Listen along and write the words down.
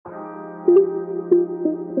Hello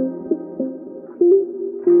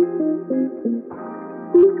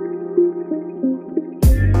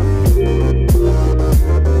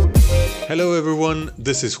everyone,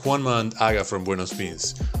 this is Juanma and Aga from Buenos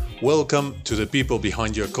Beans. Welcome to the People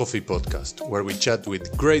Behind Your Coffee podcast, where we chat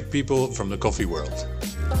with great people from the coffee world.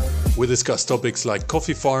 We discuss topics like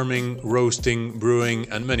coffee farming, roasting, brewing,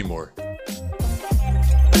 and many more.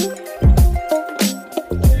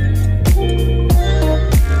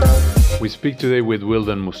 We speak today with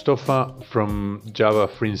Wildan Mustafa from Java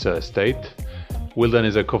Frinsa Estate. Wildan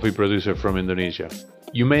is a coffee producer from Indonesia.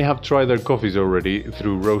 You may have tried their coffees already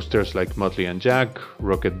through roasters like Motley and Jack,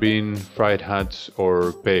 Rocket Bean, Fried Hats,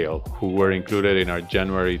 or Pale, who were included in our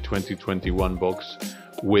January 2021 box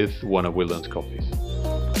with one of Wildan's coffees.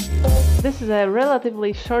 This is a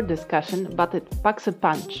relatively short discussion, but it packs a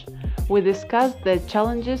punch. We discuss the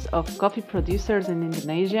challenges of coffee producers in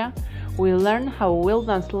Indonesia. We learn how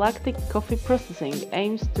Wildan's lactic coffee processing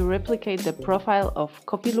aims to replicate the profile of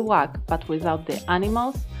Kopi Luwak, but without the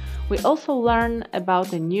animals. We also learn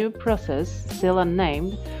about a new process, still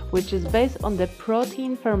unnamed, which is based on the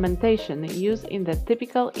protein fermentation used in the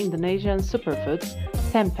typical Indonesian superfood,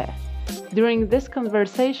 tempe. During this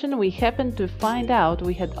conversation, we happened to find out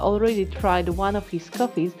we had already tried one of his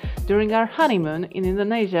coffees during our honeymoon in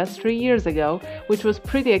Indonesia 3 years ago, which was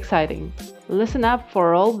pretty exciting. Listen up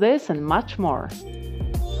for all this and much more.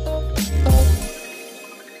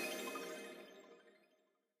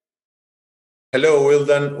 Hello,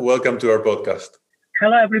 Wildan. Welcome to our podcast.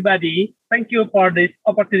 Hello, everybody. Thank you for this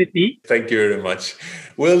opportunity. Thank you very much.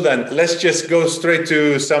 Wildan, let's just go straight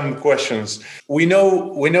to some questions. We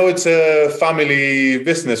know it's a family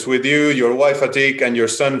business with you, your wife Atik, and your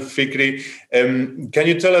son Fikri. Can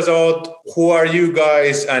you tell us about who are you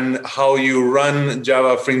guys and how you run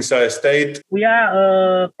Java Frinsa Estate? We are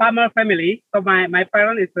a farmer family. So my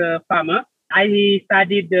parent is a farmer. I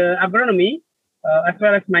studied agronomy. As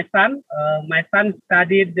well as my son. My son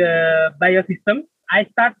studied biosystem. I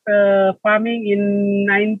started farming in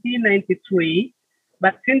 1993,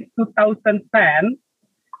 but since 2010,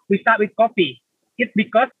 we start with coffee. It's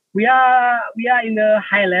because we are in the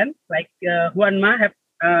highland, like Juanma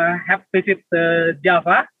have visited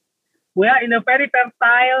Java. We are in a very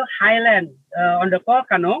fertile highland on the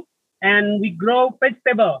volcano, and we grow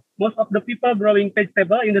vegetable. Most of the people growing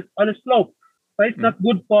vegetable on the slope. So it's not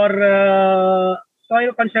good for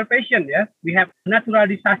soil conservation. Yeah, we have natural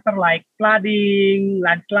disaster like flooding,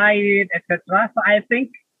 landslide, etc. So I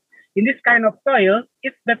think in this kind of soil,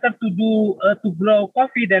 it's better to grow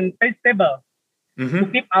coffee than vegetable to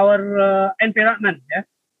keep our environment. Yeah.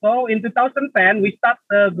 So in 2010, we start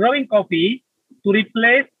growing coffee to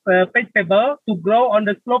replace vegetable to grow on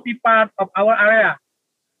the slopey part of our area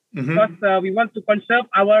because we want to conserve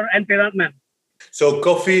our environment. So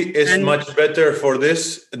coffee is much better for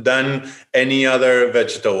this than any other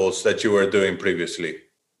vegetables that you were doing previously.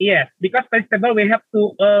 Yes, because vegetable we have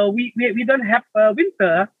to we don't have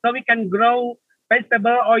winter, so we can grow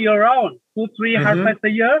vegetable all year round. 2-3 harvest a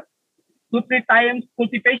year, 2-3 times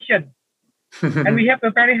cultivation, and we have a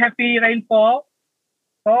very heavy rainfall.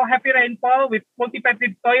 So heavy rainfall with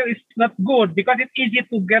cultivated soil is not good because it's easy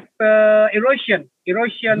to get erosion,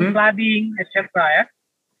 flooding, etc. Yeah?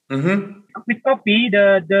 With coffee,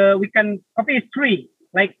 coffee is tree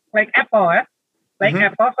like apple,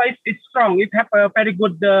 apple. So it's strong. It have a very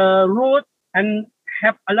good root and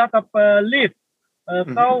have a lot of leaf.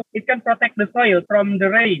 So it can protect the soil from the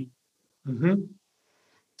rain.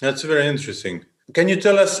 That's very interesting. Can you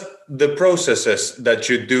tell us the processes that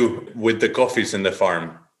you do with the coffees in the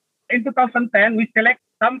farm? In 2010, we select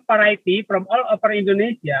some variety from all over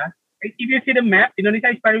Indonesia. If you see the map, Indonesia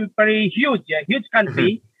is very, very huge, huge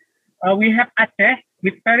country. We have Aceh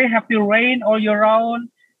with very heavy rain all year round.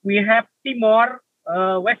 We have Timor,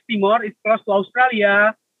 West Timor is close to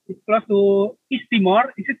Australia. It's close to East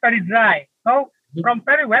Timor. It is very dry. So from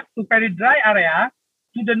very wet to very dry area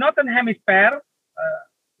to the northern hemisphere,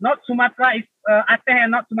 North Sumatra is Aceh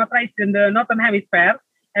and North Sumatra is in the northern hemisphere,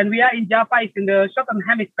 and we are in Java is in the southern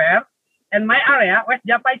hemisphere. And my area, West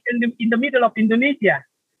Java, is in the middle of Indonesia.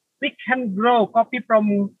 We can grow coffee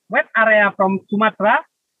from wet area from Sumatra,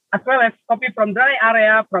 as well as coffee from dry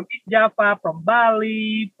area from East Java, from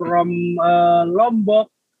Bali, from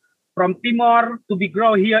Lombok, from Timor to be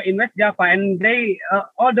grown here in West Java, and they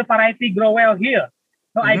all the variety grow well here.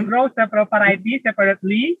 So I grow several varieties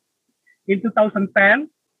separately in 2010,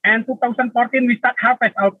 and 2014 we start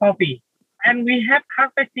harvest our coffee, and we have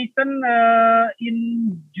harvest season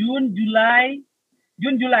in June, July,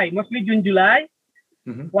 mostly June, July.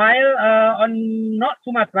 While on North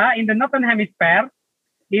Sumatra in the northern hemisphere,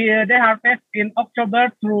 they harvest in October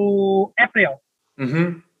through April.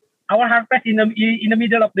 Mm-hmm. Our harvest in the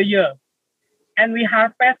middle of the year, and we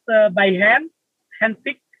harvest by hand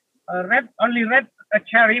pick, only red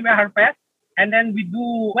cherry we harvest, and then we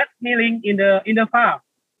do wet milling in the farm,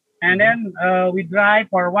 and then we dry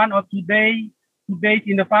for 1 or 2 days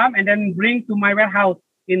in the farm, and then bring to my warehouse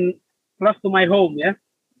in close to my home. Yeah.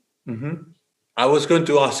 Mm-hmm. I was going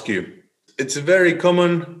to ask you, it's very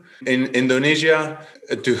common in Indonesia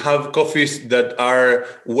to have coffees that are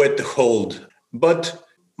wet hold, but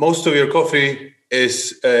most of your coffee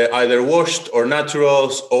is either washed or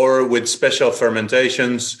naturals or with special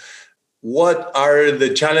fermentations. What are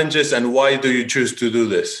the challenges and why do you choose to do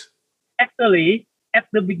this? Actually, at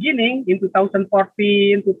the beginning in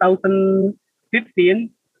 2014, 2015,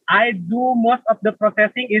 I do most of the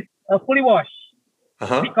processing is fully washed,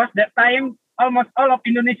 because that time almost all of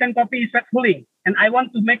Indonesian coffee is wet cooling, and I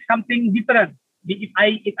want to make something different. If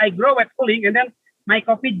I grow wet cooling, and then my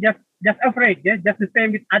coffee just average, yeah, just the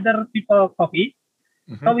same with other people coffee.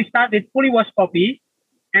 So we start with fully washed coffee,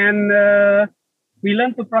 and we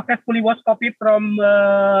learn to process fully washed coffee from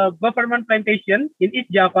government plantation in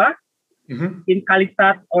East Java, in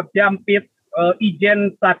Kalisat or Jampit,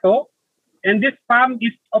 Ijen Plateau. And this farm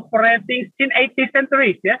is operating since 18th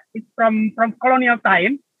century. Yeah, it's from colonial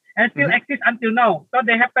time and still exists until now. So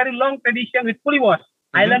they have very long tradition with fully wash.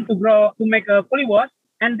 I learned to make a fully wash,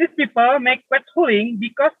 and these people make wet cooling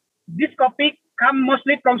because this coffee come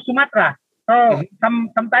mostly from Sumatra. So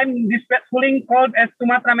sometimes this wet cooling called as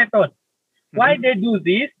Sumatra method. Why they do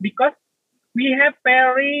this? Because we have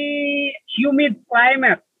very humid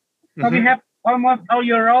climate. So we have almost all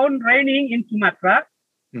year round raining in Sumatra,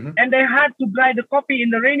 and they had to dry the coffee in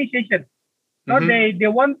the rainy season. So they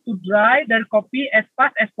want to dry their coffee as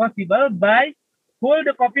fast as possible by cool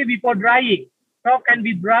the coffee before drying. So can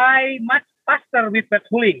be dry much faster with wet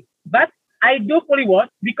cooling. But I do fully wash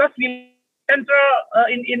because we central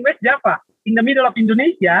in West Java, in the middle of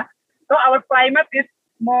Indonesia. So our climate is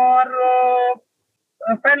more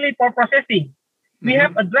friendly for processing. We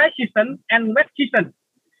have a dry season and wet season.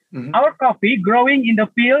 Our coffee growing in the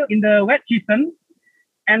field in the wet season,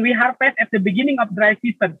 and we harvest at the beginning of dry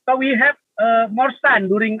season. So we have more sun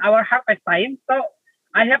during our harvest time. So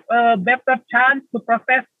I have a better chance to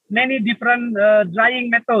process many different drying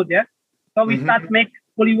methods. Yeah. So we start make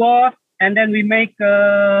fully wash, and then we make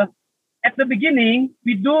at the beginning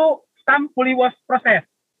we do some fully wash process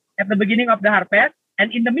at the beginning of the harvest,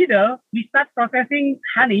 and in the middle we start processing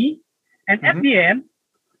honey, and at the end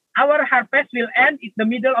our harvest will end in the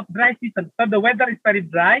middle of dry season. So the weather is very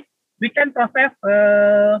dry. We can process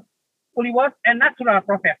fully wash and natural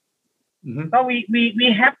process. So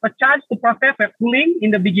we have a chance to process wet cooling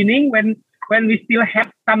in the beginning when we still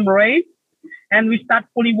have some rain, and we start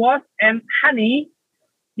fully wash and honey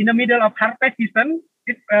in the middle of harvest season.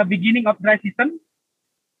 It's beginning of dry season,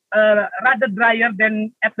 rather drier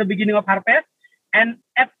than at the beginning of harvest. And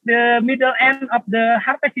at the middle end of the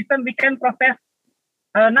harvest season, we can process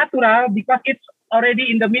natural because it's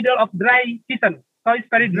already in the middle of dry season. So it's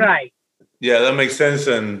very dry. Yeah, that makes sense.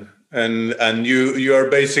 And you are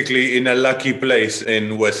basically in a lucky place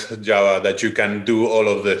in West Java that you can do all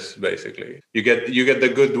of this. Basically, you get the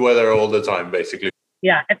good weather all the time. Basically,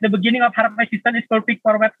 yeah. At the beginning of harvest season is perfect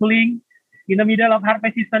for wet cooling. In the middle of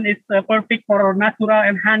harvest season is perfect for natural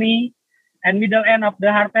and honey, and middle end of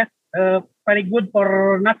the harvest very good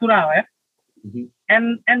for natural. Eh?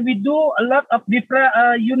 And we do a lot of different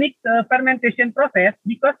unique fermentation process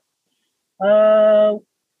because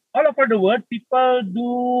all over the world, people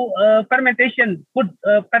do fermentation, food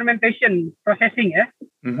fermentation processing.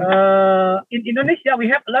 In Indonesia, we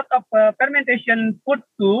have a lot of fermentation food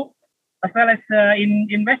too, as well as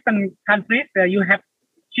in Western countries. You have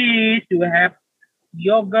cheese, you have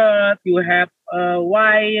yogurt, you have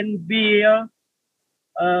wine, beer.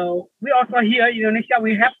 We also here in Indonesia,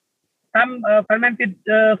 we have some fermented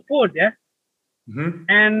food. Yeah.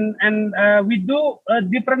 And we do a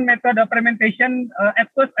different method of fermentation at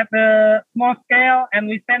first at the small scale, and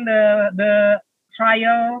we send the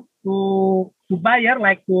trial to buyer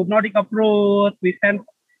like to Nordic Fruit. We send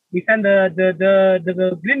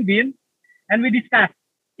the green bean, and we discuss.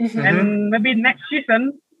 And maybe next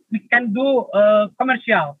season we can do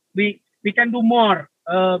commercial. We can do more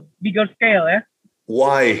bigger scale.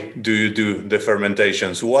 Why do you do the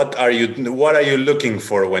fermentations? What are you looking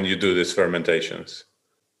for when you do these fermentations?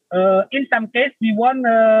 In some case, we want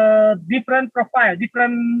different profile,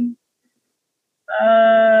 different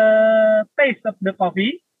taste of the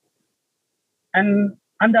coffee. And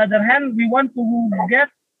on the other hand, we want to get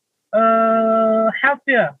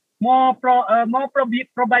healthier, more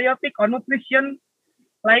probiotic or nutrition.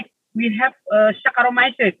 Like we have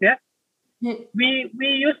Saccharomyces, yeah? We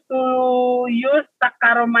used to use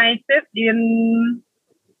Saccharomyces in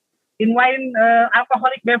wine,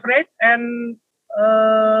 alcoholic beverage, and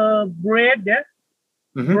bread. Yeah?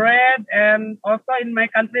 Mhm. Bread, and also in my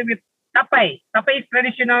country with tapai. Tapai is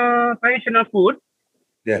traditional food,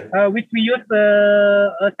 Yeah. which we use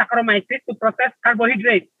Saccharomyces to process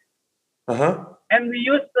carbohydrates. Uh-huh. And we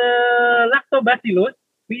use lactobacillus.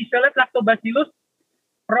 We isolate lactobacillus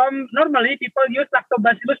from, normally people use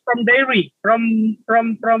lactobacillus from dairy, from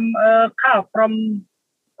calf, from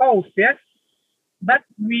cows, yes. But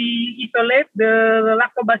we isolate the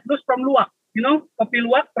lactobacillus from luwak. You know, kopi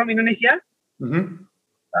luwak from Indonesia. Mhm.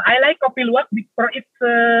 I like kopi luwak because it's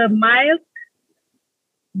mild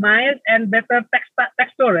and better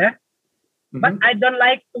texture, yeah. But Mhm. I don't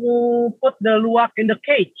like to put the luwak in the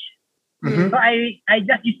cage. Mhm. So I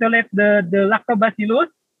just isolate the lactobacillus,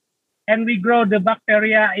 and we grow the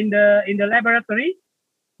bacteria in the laboratory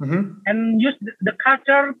Mhm. and use the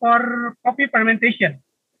culture for coffee fermentation.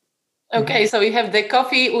 Okay, so you have the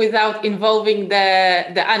coffee without involving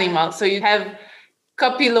the animal. So you have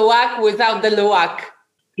coffee luwak without the luwak.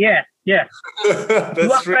 Yes, yes. Luwak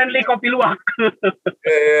That's friendly coffee luwak.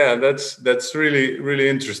 yeah, that's really really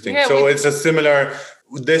interesting. Yeah, So it's a similar.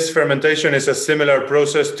 This fermentation is a similar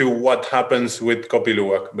process to what happens with kopi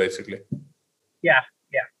luwak, basically. Yeah,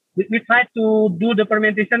 yeah. We try to do the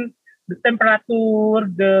fermentation, the temperature,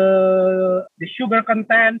 the sugar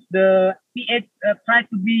content, the pH, try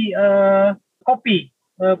to be coffee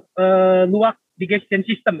luwak digestion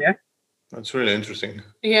system. Yeah. That's really interesting.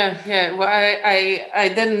 Yeah. Well, I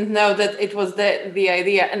didn't know that it was the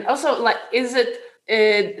idea. And also, like, is it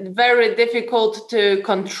very difficult to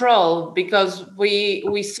control? Because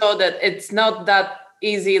we saw that it's not that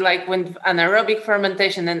easy, like when anaerobic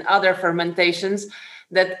fermentation and other fermentations,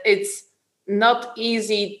 that it's not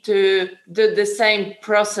easy to do the same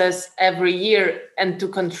process every year and to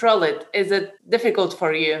control it. Is it difficult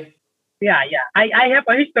for you? Yeah, yeah. I have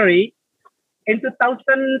a history. In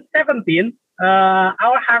 2017,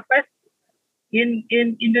 our harvest in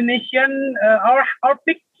Indonesian, our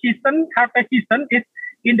peak season, harvest season, is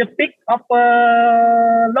in the peak of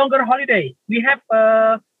longer holiday. We have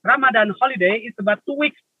Ramadan holiday. It's about 2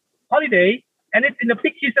 weeks holiday, and it's in the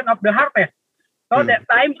peak season of the harvest. So that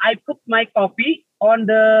time, I put my coffee on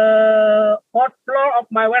the fourth floor of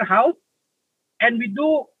my warehouse, and we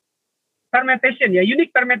do fermentation, yeah,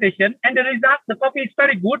 unique fermentation, and the result, the coffee is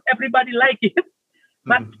very good. Everybody like it.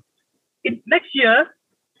 But next year,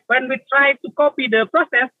 when we try to copy the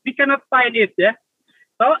process, we cannot find it. Yeah.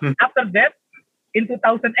 So after that, in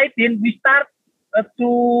 2018, we start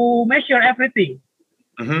to measure everything: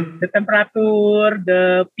 the temperature,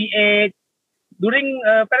 the pH during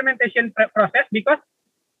fermentation process, because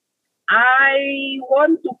I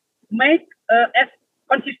want to make as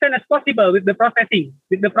consistent as possible with the processing,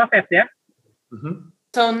 with the process. Yeah.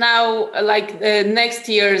 So now, like next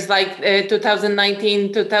year's, like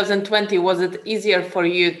 2019, 2020, was it easier for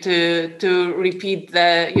you to repeat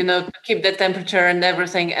to keep the temperature and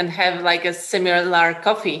everything and have like a similar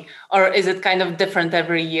coffee, or is it kind of different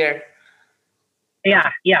every year? Yeah,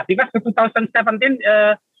 because to 2017,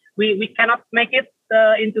 we cannot make it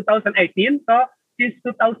in 2018. So since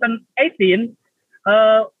 2018,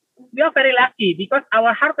 we are very lucky because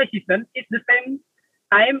our harvest season is the same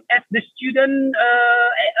time as the student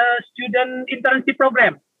internship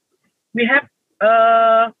program. We have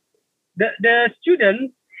the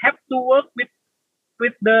students have to work with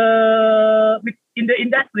in the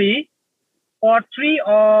industry for 2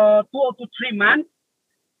 or 3 months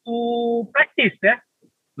to practice. Yeah?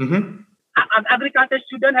 Agriculture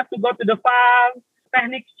students have to go to the farm.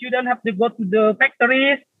 Technical students have to go to the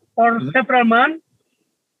factories for several months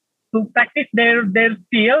to practice their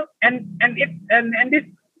skill, and this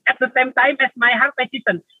at the same time as my harvest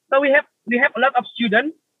season. So we have a lot of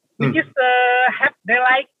students which is they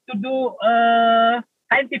like to do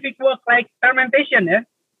scientific work like fermentation.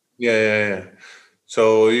 Yeah.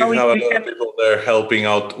 So you So have a lot of people there helping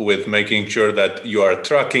out with making sure that you are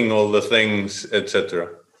tracking all the things, etc.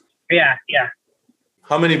 Yeah.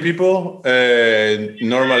 How many people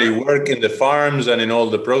normally work in the farms and in all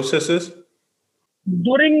the processes?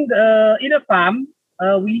 During in a farm,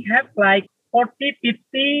 we have like 40,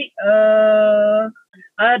 50.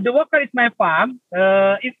 The worker is my farm.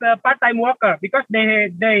 Is a part-time worker because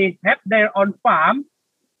they have their own farm.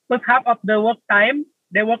 First half of the work time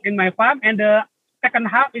they work in my farm, and the second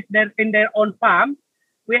half is in their own farm.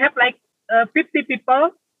 We have like 50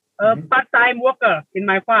 people, part-time worker in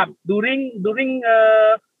my farm during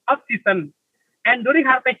off season. And during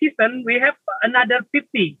harvest season, we have another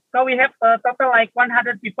 50. So we have total like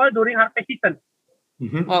 100 people during harvest season.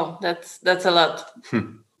 Well, that's a lot.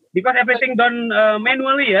 Because everything done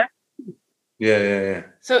manually, yeah. Yeah.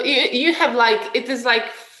 So you have it is like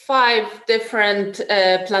 5 different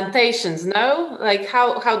plantations, no? Like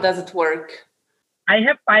how does it work? I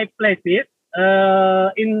have 5 places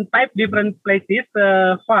in 5 different places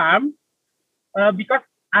farm because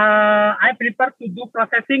I prefer to do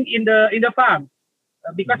processing in the farm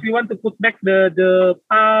because we want to put back the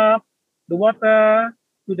pulp, the water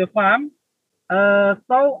to the farm.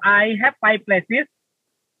 So I have 5 places,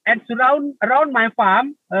 and around my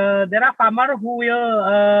farm there are farmers who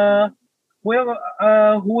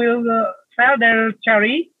will sell their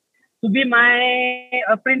cherry to be my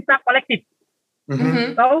Prinsa collective.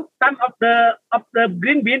 So some of the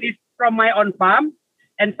green bean is from my own farm,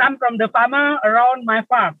 and some from the farmer around my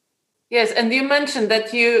farm. Yes, and you mentioned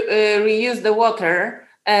that you reuse the water,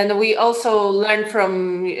 and we also learned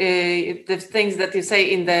from the things that you say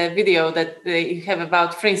in the video that you have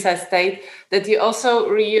about Prinsa Estate that you also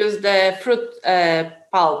reuse the fruit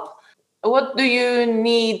pulp. What do you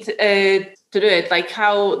need to do it? Like,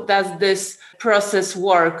 how does this process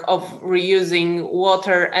work of reusing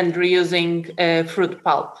water and reusing fruit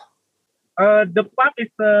pulp? The pulp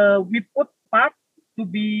is we put pulp to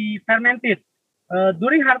be fermented.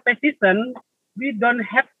 During harvest season, we don't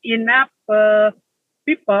have enough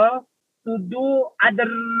people to do other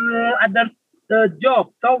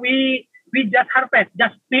job. So we just harvest,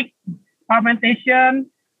 just pick,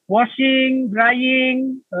 fermentation, washing,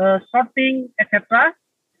 drying, sorting, etc.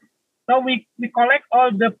 So we collect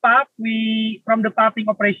all the pulp from the pulping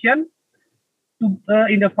operation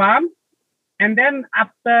in the farm, and then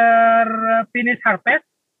after finish harvest,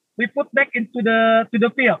 we put back into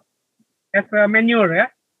the field as a manure. Yeah?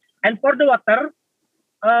 And for the water,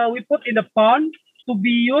 we put in the pond to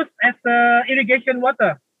be used as irrigation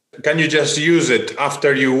water. Can you just use it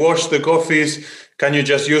after you wash the coffees? Can you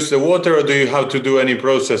just use the water, or do you have to do any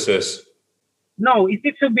processes? No, it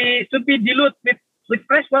should be diluted with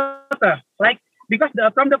fresh water. Like because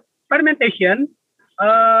from the fermentation,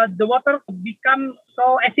 the water become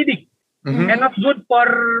so acidic and not good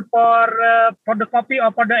for the coffee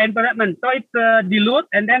or for the environment. So it's dilute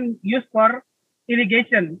and then used for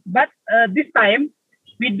irrigation. But this time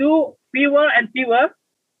we do fewer and fewer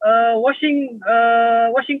washing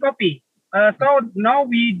coffee. So now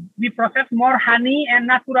we process more honey and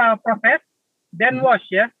natural process than wash.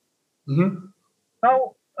 Yeah.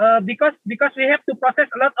 So because we have to process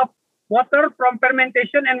a lot of water from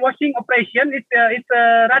fermentation and washing operation, it's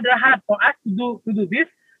rather hard for us to do this.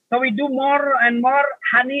 So we do more and more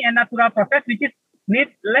honey and natural process, which is need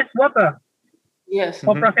less water. Yes.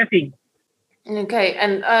 For processing. Okay,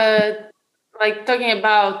 and like talking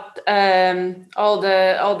about all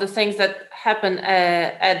the things that happen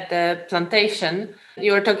at the plantation,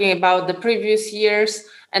 you were talking about the previous years,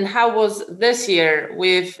 and how was this year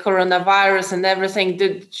with coronavirus and everything?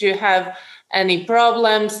 Did you have any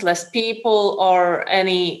problems, less people, or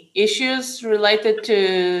any issues related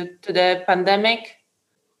to the pandemic?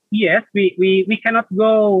 Yes, we cannot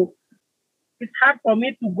go. It's hard for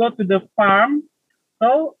me to go to the farm.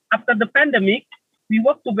 So after the pandemic, we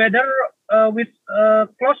work together with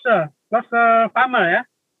closer farmer. Yeah?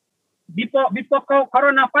 Before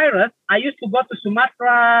coronavirus, I used to go to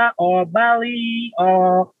Sumatra or Bali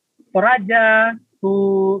or Toraja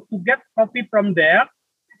to get coffee from there.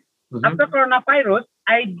 After coronavirus,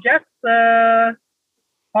 I just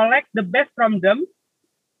collect the best from them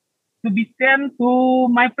to be sent to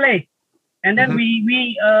my place, and then we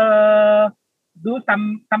do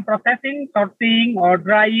some processing, sorting or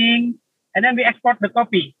drying, and then we export the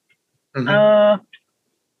coffee.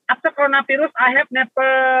 After coronavirus, I have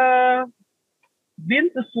never been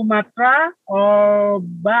to Sumatra or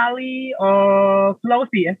Bali or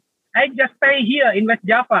Sulawesi. I just stay here in West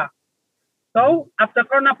Java. So after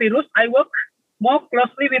coronavirus, I work more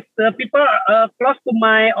closely with the people close to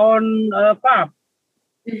my own farm.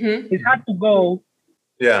 It's hard to go.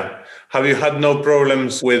 Yeah. Have you had no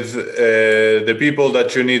problems with the people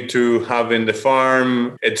that you need to have in the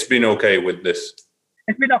farm? It's been okay with this?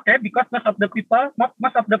 It's been okay because most of the people,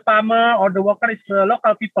 most of the farmer or the worker is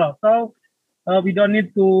local people. So we don't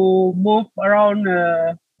need to move around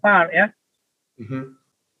far. Yeah.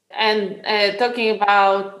 And talking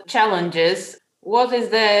about challenges, what is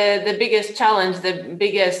the biggest challenge, the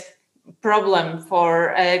biggest problem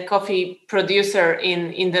for a coffee producer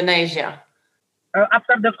in Indonesia?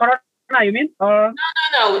 After the corona, you mean? Or?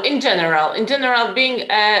 No. In general, being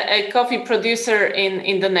a coffee producer in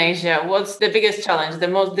Indonesia, what's the biggest challenge, the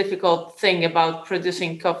most difficult thing about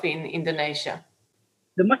producing coffee in Indonesia?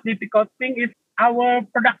 The most difficult thing is our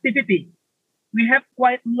productivity. we have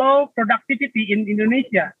quite low productivity in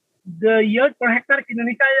Indonesia. The yield per hectare in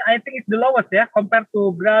Indonesia, I think, is the lowest, compared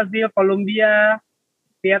to Brazil, Colombia,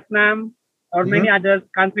 Vietnam, or many other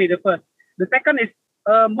countries. The first. The second is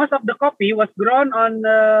most of the coffee was grown on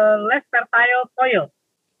less fertile soil.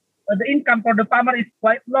 The income for the farmer is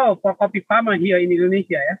quite low for coffee farmer here in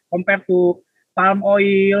Indonesia, compared to palm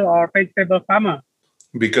oil or vegetable farmer.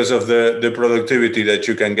 Because of the productivity that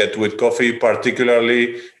you can get with coffee,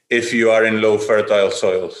 particularly if you are in low fertile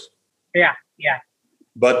soils. Yeah.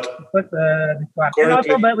 But this one. And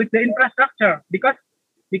also with the infrastructure, because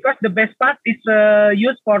the best part is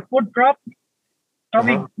used for food crop.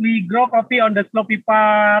 So we grow coffee on the slopy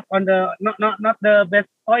part, on the not the best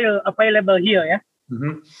soil available here,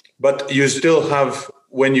 But you still have,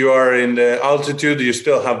 when you are in the altitude, you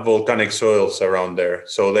still have volcanic soils around there,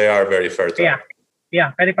 so they are very fertile.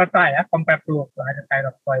 Yeah, very fertile compared to other kind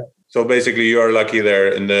of soil. So basically, you are lucky there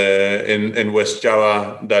in West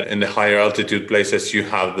Java that in the higher altitude places you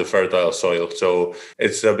have the fertile soil. So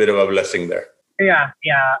it's a bit of a blessing there. Yeah,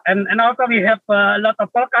 and also we have a lot of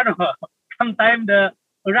volcano. Sometimes the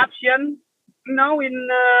eruption now in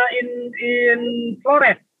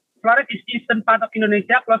Flores. Flores is eastern part of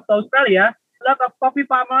Indonesia, close to Australia. A lot of coffee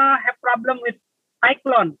farmers have problem with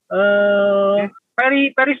cyclone.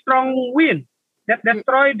 Very very strong wind that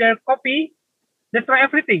destroy their coffee, destroy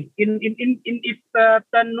everything in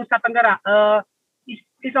eastern Nusa Tenggara,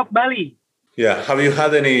 east of Bali. Yeah. Have you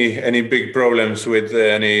had any big problems with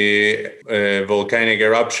any volcanic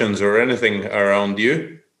eruptions or anything around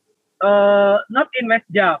you? Not in West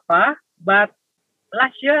Java, but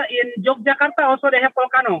last year in Yogyakarta also they have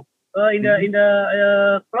volcano in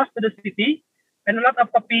the close to the city, and a lot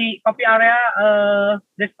of coffee area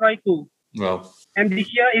destroyed too. Wow. And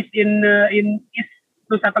this year is in East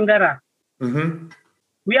Nusa Tenggara.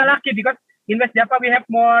 We are lucky because in West Java we have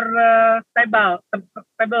more stable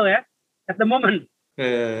at the moment.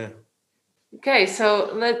 Okay,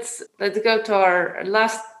 so let's go to our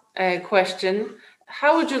last question.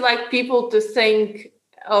 How would you like people to think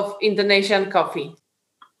of Indonesian coffee?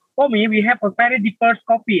 For me, we have a very diverse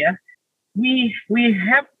coffee. We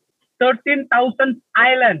have 13,000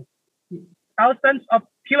 islands, thousands of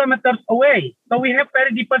kilometers away. So we have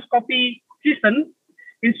very diverse coffee season.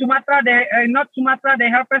 In Sumatra, they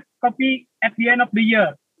harvest coffee at the end of the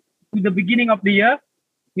year, to the beginning of the year.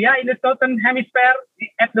 We are in the southern hemisphere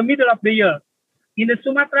at the middle of the year. In the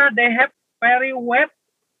Sumatra, they have very wet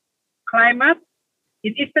climate.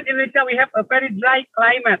 In eastern Indonesia, we have a very dry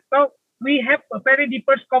climate. So we have a very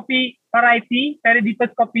diverse coffee variety, very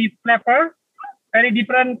diverse coffee flavor, very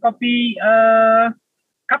different coffee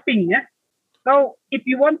cupping. So if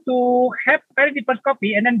you want to have very diverse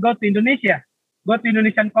coffee and then go to Indonesia, go to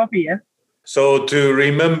Indonesian coffee. So to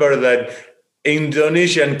remember that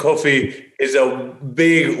Indonesian coffee is a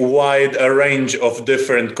big, wide range of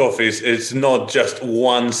different coffees. It's not just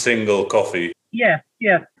one single coffee. Yes.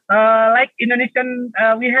 Like Indonesian,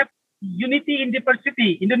 we have unity in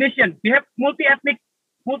diversity. Indonesian, we have multi-ethnic,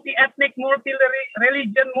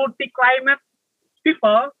 multi-religion, multi-climate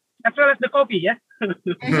people, as well as the coffee. Yes.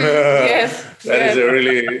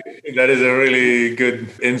 That is a really good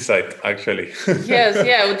insight, actually. Yes.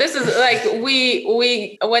 This is like we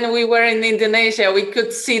when we were in Indonesia, we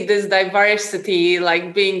could see this diversity,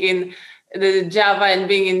 like being in the Java and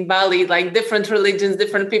being in Bali, like different religions,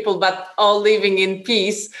 different people, but all living in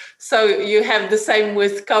peace. So you have the same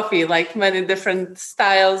with coffee, like many different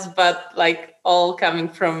styles, but like all coming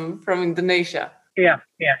from Indonesia. Yeah.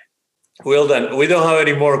 Well then, we don't have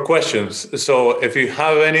any more questions. So if you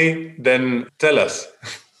have any, then tell us.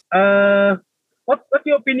 What's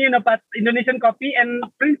your opinion about Indonesian coffee and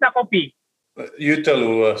Prinsa coffee? You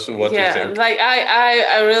tell us what you think. Like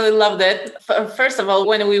I really loved it. First of all,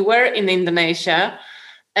 when we were in Indonesia,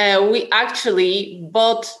 we actually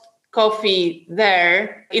bought coffee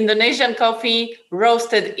there, Indonesian coffee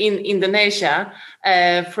roasted in Indonesia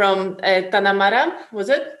from Tanamera, was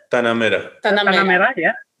it? Tanamera,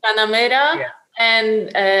 yeah. Tanamera. Yeah.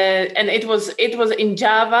 And it was in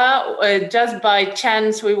Java. Just by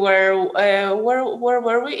chance, we were where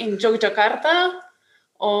were we, in Yogyakarta?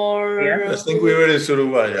 Or I think we were in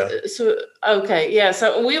Surabaya. So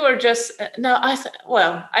we were just I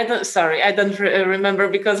don't remember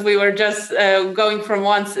because we were just going from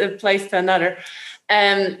one place to another,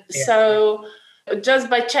 and so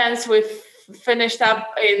just by chance we finished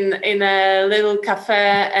up in a little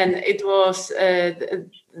cafe, and it was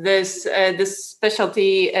this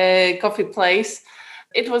specialty coffee place.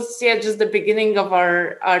 It was just the beginning of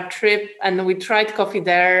our trip, and we tried coffee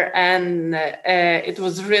there, and it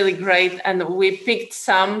was really great. And we picked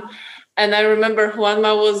some, And I remember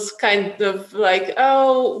Juanma was kind of like,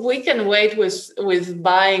 "Oh, we can wait with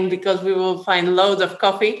buying because we will find loads of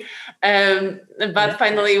coffee." But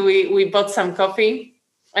finally, we bought some coffee,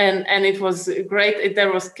 and it was great.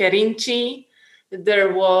 There was kerinchi,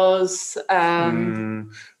 there was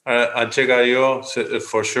Anchegayo,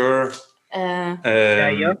 for sure.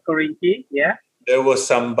 Kerinci, yeah. There was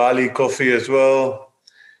some Bali coffee as well.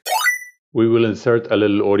 We will insert a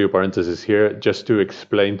little audio parenthesis here just to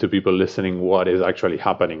explain to people listening what is actually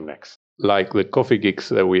happening next. Like the coffee geeks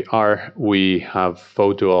that we have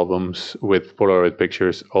photo albums with Polaroid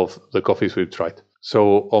pictures of the coffees we've tried.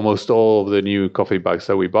 So almost all of the new coffee bags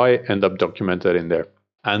that we buy end up documented in there.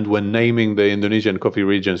 And when naming the Indonesian coffee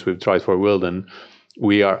regions we've tried for Wilden,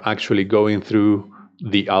 we are actually going through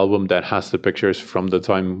the album that has the pictures from the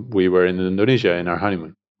time we were in Indonesia in our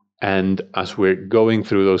honeymoon. And as we're going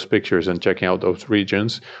through those pictures and checking out those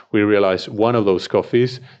regions, we realize one of those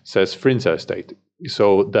coffees says Frinza Estate.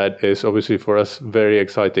 So that is obviously for us very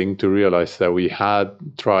exciting to realize that we had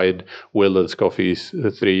tried Wilden's coffees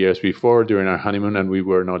 3 years before during our honeymoon and we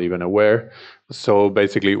were not even aware. So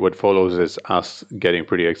basically what follows is us getting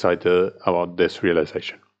pretty excited about this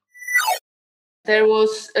realization. There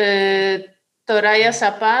was Toraya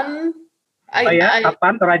Sapan.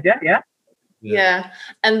 Sapan, Toraja, yeah. Yeah,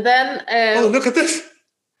 and then oh, look at this!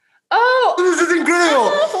 Oh, this is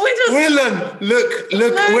incredible! Wilden, look!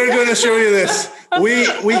 We're going to show you this. We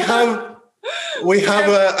have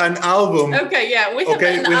an album. Okay, yeah, we have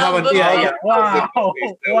an album. Yeah. Wow. So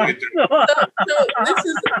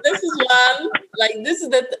this is one. Like these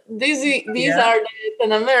are the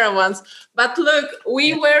Tanamera ones. But look,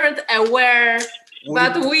 we weren't aware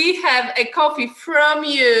that we have a coffee from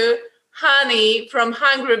you. Honey from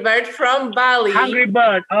Hungry Bird from Bali. Hungry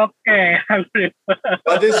Bird, okay. Hungry Bird.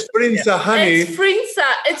 But it's Frinza honey. It's Frinza,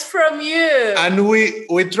 it's from you. And we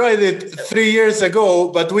tried it 3 years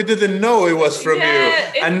ago, but we didn't know it was from you.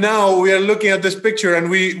 And now we are looking at this picture and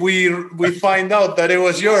we find out that it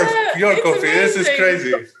was your coffee. Amazing. This is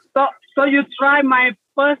crazy. So you try my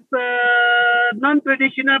first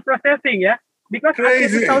non-traditional processing, yeah? Because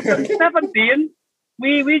crazy. in 2017,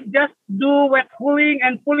 we just do wet cooling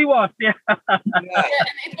and fully wash. Yeah. And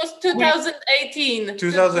it was 2018.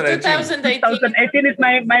 2018 is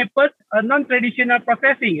my first non-traditional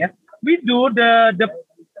processing. Yeah. We do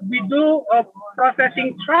a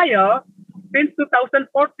processing trial since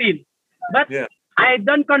 2014, but I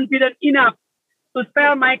don't confident enough to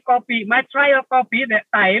sell my trial coffee that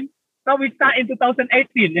time. So we start in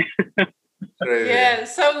 2018. Yeah.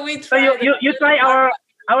 So we try. So you try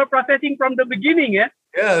our processing from the beginning, yeah?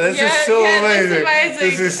 Yeah, this is so amazing.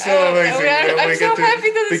 This is so amazing. I'm so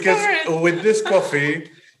happy to discover it. Because with this coffee,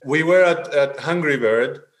 we were at Hungry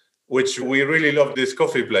Bird, which we really love this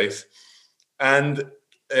coffee place, and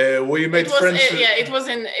we made friends. It was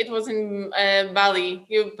in Bali.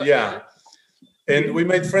 And we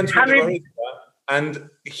made friends with the barista, and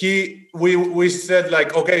we said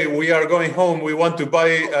like, okay, we are going home. We want to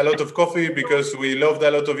buy a lot of coffee because we loved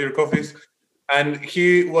a lot of your coffees. And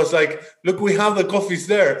he was like, look, we have the coffees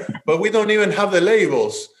there, but we don't even have the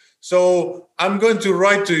labels. So I'm going to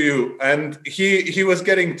write to you. And he was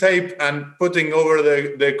getting tape and putting over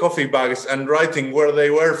the coffee bags and writing where they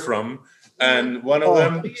were from. And one of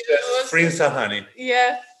them says Frinza honey.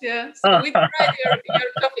 Yeah. So we tried your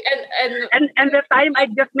coffee. And the time I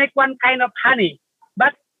just make one kind of honey.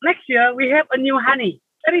 But next year we have a new honey.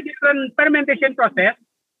 Very different fermentation process.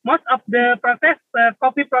 Most of the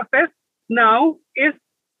coffee process now is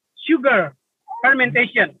sugar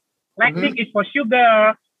fermentation. Lactic is for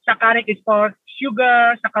sugar, saccharic is for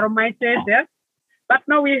sugar, Saccharomyces, yeah. But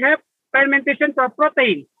now we have fermentation for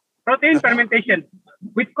protein fermentation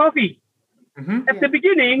with coffee. At the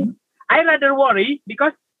beginning, I rather worry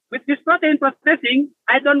because with this protein processing,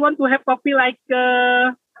 I don't want to have coffee like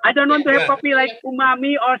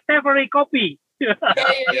umami or savory coffee.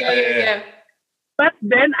 Yeah. But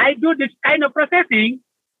then I do this kind of processing.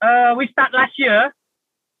 We start last year,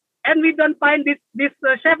 and we don't find this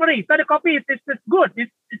savory. So the coffee is good.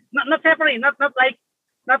 It's not savory, not like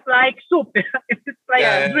soup. It's just like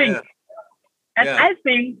a drink. And I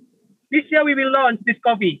think this year we will launch this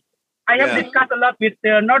coffee. I have discussed a lot with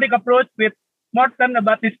the Nordic Approach with Morten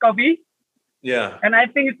about this coffee. Yeah. And I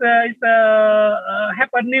think it's have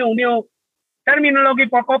a new terminology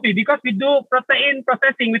for coffee because we do protein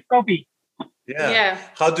processing with coffee. Yeah.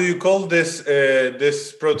 How do you call this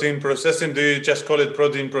protein processing? Do you just call it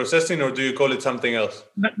protein processing, or do you call it something else?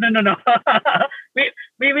 No.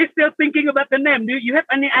 we still thinking about the name. Do you have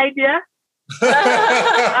any idea?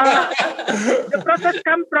 The process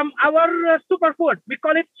comes from our superfood. We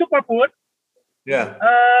call it superfood. Yeah.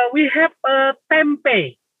 We have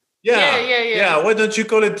tempeh. Yeah. Why don't you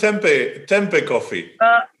call it tempe coffee?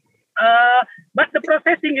 But the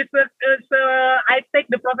processing is I take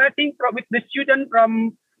the processing with the student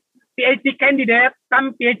from PhD candidate,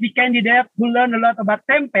 some PhD candidates who learn a lot about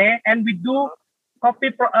tempeh, and we do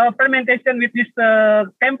coffee fermentation with this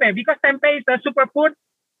tempeh, because tempeh is a superfood,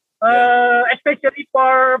 especially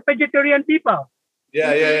for vegetarian people.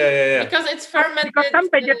 Yeah. Because it's fermented. Because some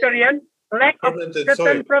vegetarian lack of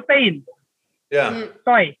certain protein. Yeah.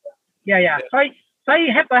 Soy. Yeah. Soy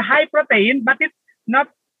have a high protein, but it's not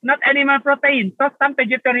animal protein. So some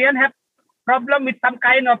vegetarian have problem with some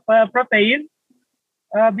kind of protein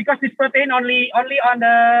because this protein only on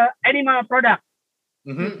the animal product.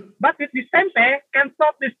 But with this tempeh can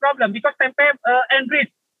solve this problem, because tempeh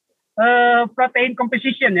enrich protein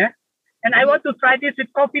composition. Yeah, and I want to try this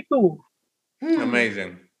with coffee too.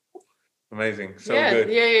 Amazing. So good.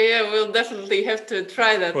 Yeah. We'll definitely have to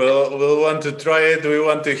try that. We'll want to try it. We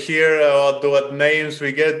want to hear what names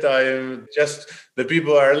we get. The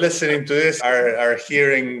people who are listening to this are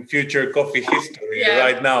hearing future coffee history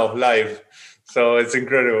right now live. So it's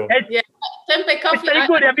incredible. Tempeh coffee. It's very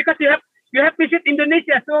good, because you have visit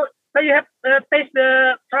Indonesia, so you have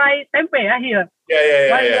try tempeh here.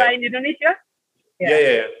 While you are in Indonesia.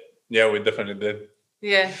 Yeah, we definitely did.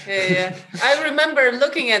 Yeah. I remember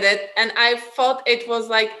looking at it, and I thought it was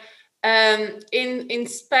like in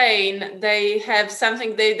Spain they have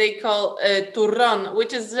something they call turrón,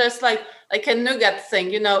 which is just like a nougat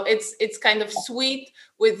thing. It's kind of sweet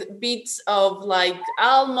with bits of like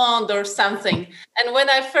almond or something. And when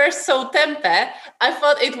I first saw tempeh, I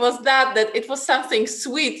thought it was that it was something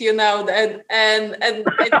sweet, and I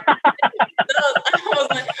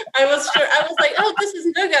was sure. I was like, oh, this is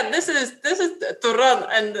nougat. This is turrón,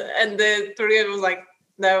 and the Turian was like,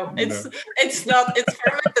 no, it's not. It's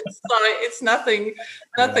fermented soy. It's nothing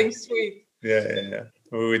sweet. Yeah.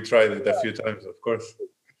 We tried it a few times, of course.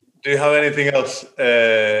 Do you have anything else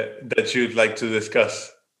that you'd like to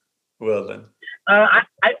discuss? Well then.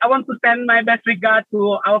 I want to send my best regard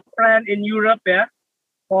to our friend in Europe,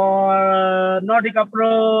 for Nordic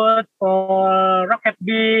approach, for rocket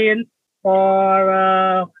beans,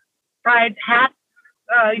 for fried hat,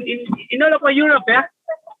 in all over Europe,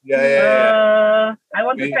 Yeah. I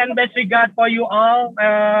want to send best regard for you all.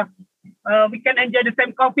 We can enjoy the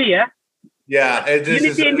same coffee, Yeah.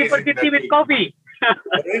 Unity in diversity with coffee.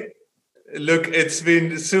 Look, it's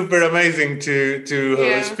been super amazing to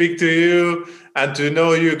speak to you and to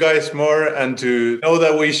know you guys more, and to know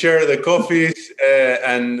that we share the coffees,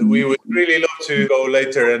 and we would really love to go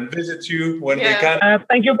later and visit you when we can.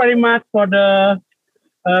 Thank you very much for the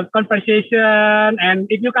conversation, and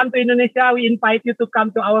if you come to Indonesia, we invite you to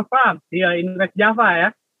come to our farm here in West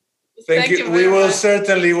Java. Thank you. We will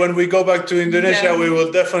certainly, when we go back to Indonesia, we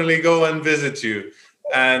will definitely go and visit you.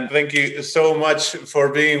 And thank you so much for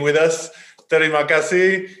being with us. Terima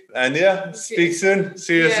kasih. And speak soon.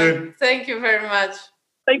 See you soon. Thank you very much.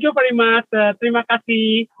 Thank you very much. Terima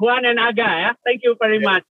kasih, Juan and Aga. Thank you very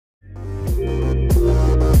much.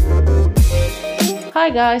 Hi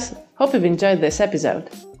guys, hope you've enjoyed this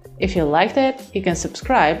episode. If you liked it, you can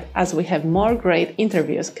subscribe, as we have more great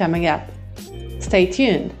interviews coming up. Stay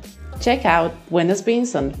tuned. Check out Buenos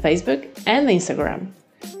Beans on Facebook and Instagram.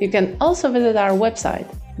 You can also visit our website,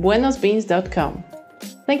 buenosbeans.com.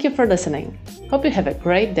 Thank you for listening. Hope you have a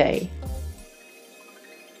great day.